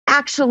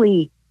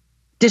actually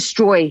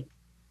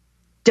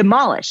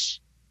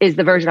demolish is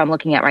the version I'm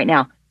looking at right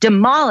now.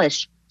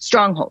 Demolish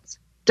strongholds,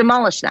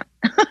 demolish them.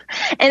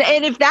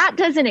 and if that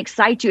doesn't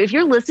excite you, if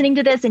you're listening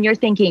to this and you're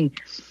thinking,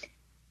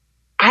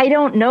 I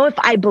don't know if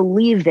I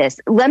believe this.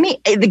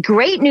 The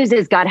great news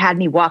is God had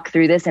me walk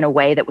through this in a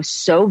way that was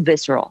so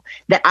visceral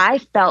that I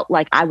felt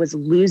like I was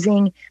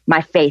losing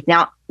my faith.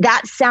 Now,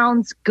 that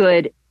sounds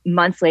good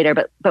months later,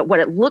 but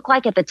what it looked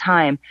like at the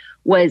time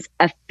was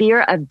a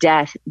fear of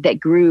death that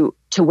grew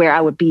to where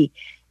I would be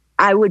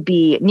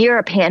near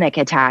a panic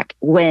attack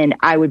when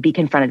I would be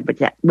confronted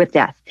with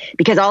death.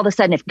 Because all of a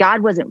sudden, if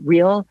God wasn't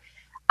real,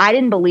 I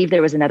didn't believe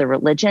there was another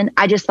religion.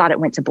 I just thought it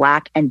went to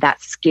black, and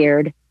that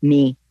scared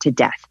me to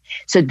death.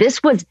 So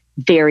this was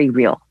very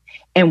real.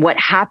 And what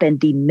happened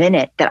the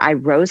minute that I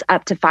rose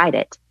up to fight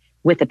it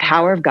with the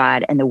power of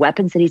God and the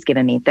weapons that he's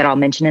given me, that I'll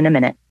mention in a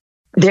minute,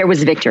 there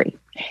was victory.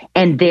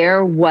 And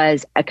there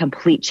was a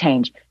complete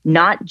change,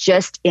 not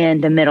just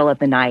in the middle of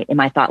the night in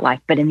my thought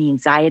life, but in the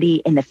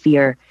anxiety and the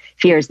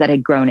fears that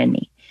had grown in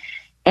me.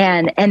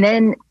 And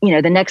then,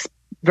 the next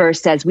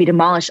verse says, we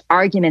demolish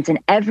arguments and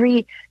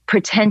every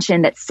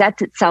pretension that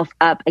sets itself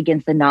up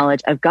against the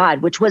knowledge of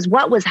God, which was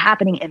what was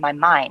happening in my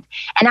mind.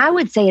 And I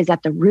would say is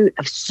at the root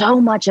of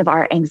so much of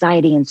our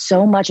anxiety and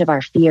so much of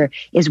our fear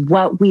is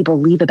what we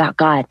believe about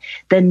God,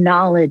 the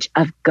knowledge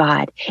of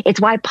God.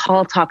 It's why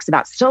Paul talks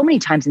about so many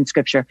times in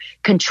scripture,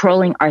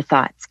 controlling our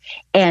thoughts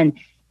and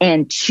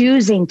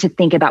choosing to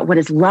think about what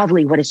is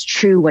lovely, what is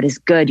true, what is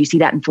good. You see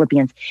that in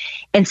Philippians.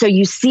 And so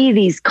you see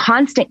these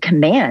constant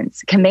command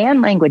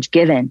language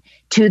given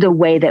to the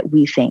way that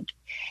we think.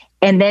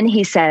 And then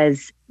he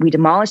says, we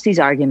demolish these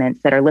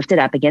arguments that are lifted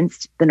up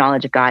against the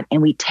knowledge of God,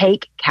 and we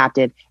take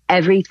captive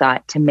every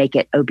thought to make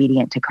it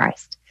obedient to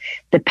Christ.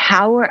 The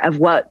power of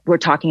what we're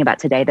talking about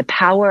today, the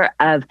power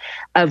of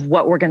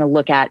what we're going to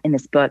look at in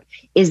this book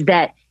is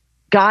that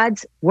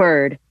God's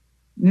word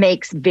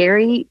makes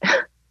very,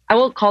 I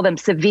will call them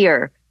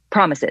severe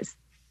promises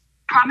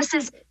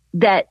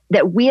that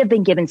we have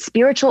been given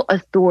spiritual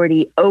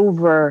authority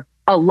over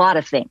a lot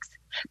of things,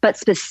 but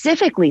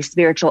specifically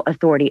spiritual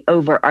authority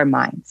over our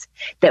minds,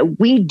 that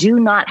we do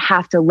not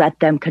have to let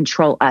them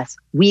control us.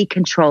 We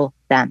control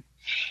them.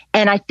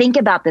 And I think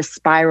about the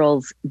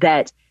spirals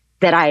that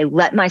I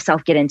let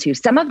myself get into.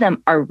 Some of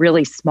them are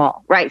really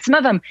small, right? Some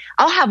of them,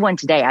 I'll have one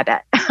today, I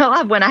bet. I'll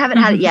have one. I haven't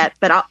had it yet,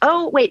 but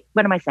wait,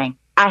 what am I saying?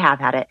 I have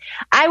had it.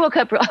 I woke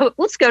up,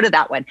 let's go to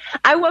that one.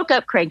 I woke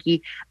up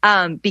cranky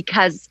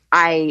because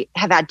I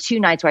have had 2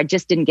 nights where I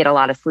just didn't get a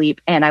lot of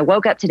sleep. And I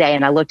woke up today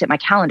and I looked at my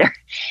calendar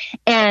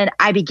and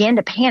I began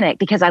to panic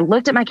because I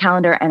looked at my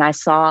calendar and I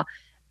saw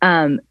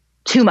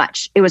too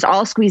much. It was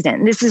all squeezed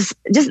in. This is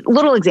just a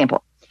little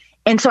example.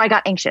 And so I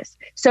got anxious.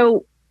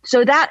 So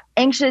that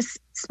anxious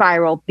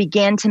spiral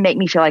began to make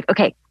me feel like,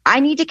 okay,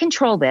 I need to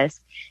control this.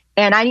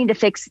 And I need to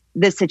fix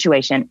this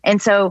situation.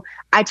 And so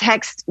I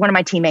text one of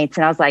my teammates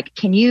and I was like,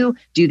 can you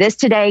do this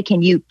today?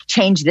 Can you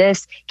change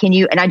this?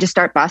 And I just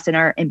start bossing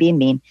her and being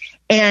mean.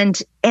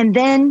 And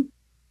then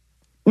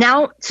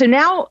now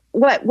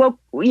what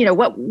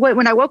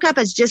when I woke up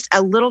as just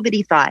a little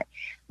bitty thought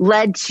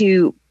led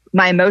to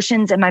my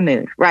emotions and my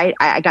mood, right?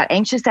 I got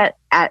anxious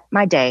at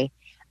my day.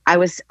 I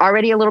was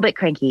already a little bit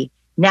cranky.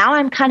 Now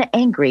I'm kind of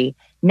angry.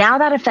 Now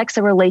that affects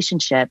a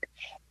relationship.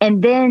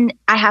 And then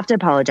I have to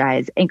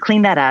apologize and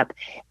clean that up.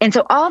 And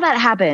so all that happened